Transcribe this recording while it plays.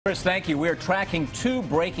Chris, thank you. We are tracking two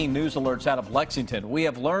breaking news alerts out of Lexington. We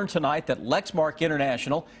have learned tonight that Lexmark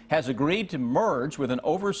International has agreed to merge with an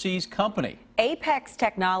overseas company. Apex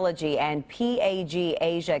Technology and PAG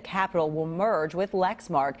Asia Capital will merge with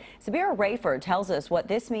Lexmark. Sabira Rayford tells us what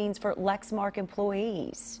this means for Lexmark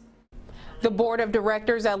employees. The board of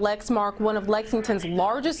directors at Lexmark, one of Lexington's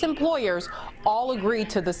largest employers, all agreed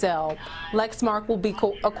to the sale. Lexmark will be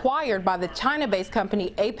acquired by the China-based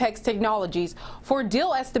company Apex Technologies for a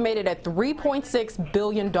deal estimated at $3.6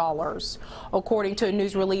 billion. According to a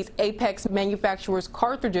news release, Apex manufactures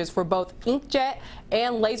cartridges for both inkjet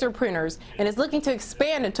and laser printers and is looking to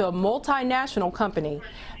expand into a multinational company.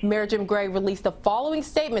 Mayor Jim Gray released the following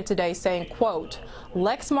statement today saying, quote,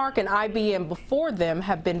 Lexmark and IBM before them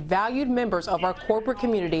have been valued members of our corporate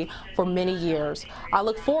community for many years. I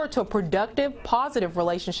look forward to a productive, positive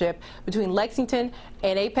relationship between Lexington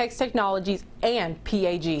and Apex Technologies and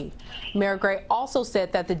PAG. Mayor Gray also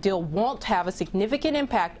said that the deal won't have a significant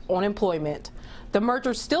impact on employment. The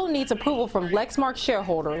merger still needs approval from Lexmark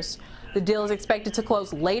shareholders. The deal is expected to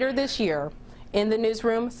close later this year. In the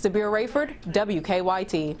newsroom, Sabira Rayford,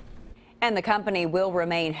 WKYT. And the company will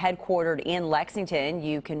remain headquartered in Lexington.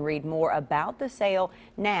 You can read more about the sale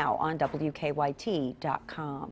now on WKYT.com.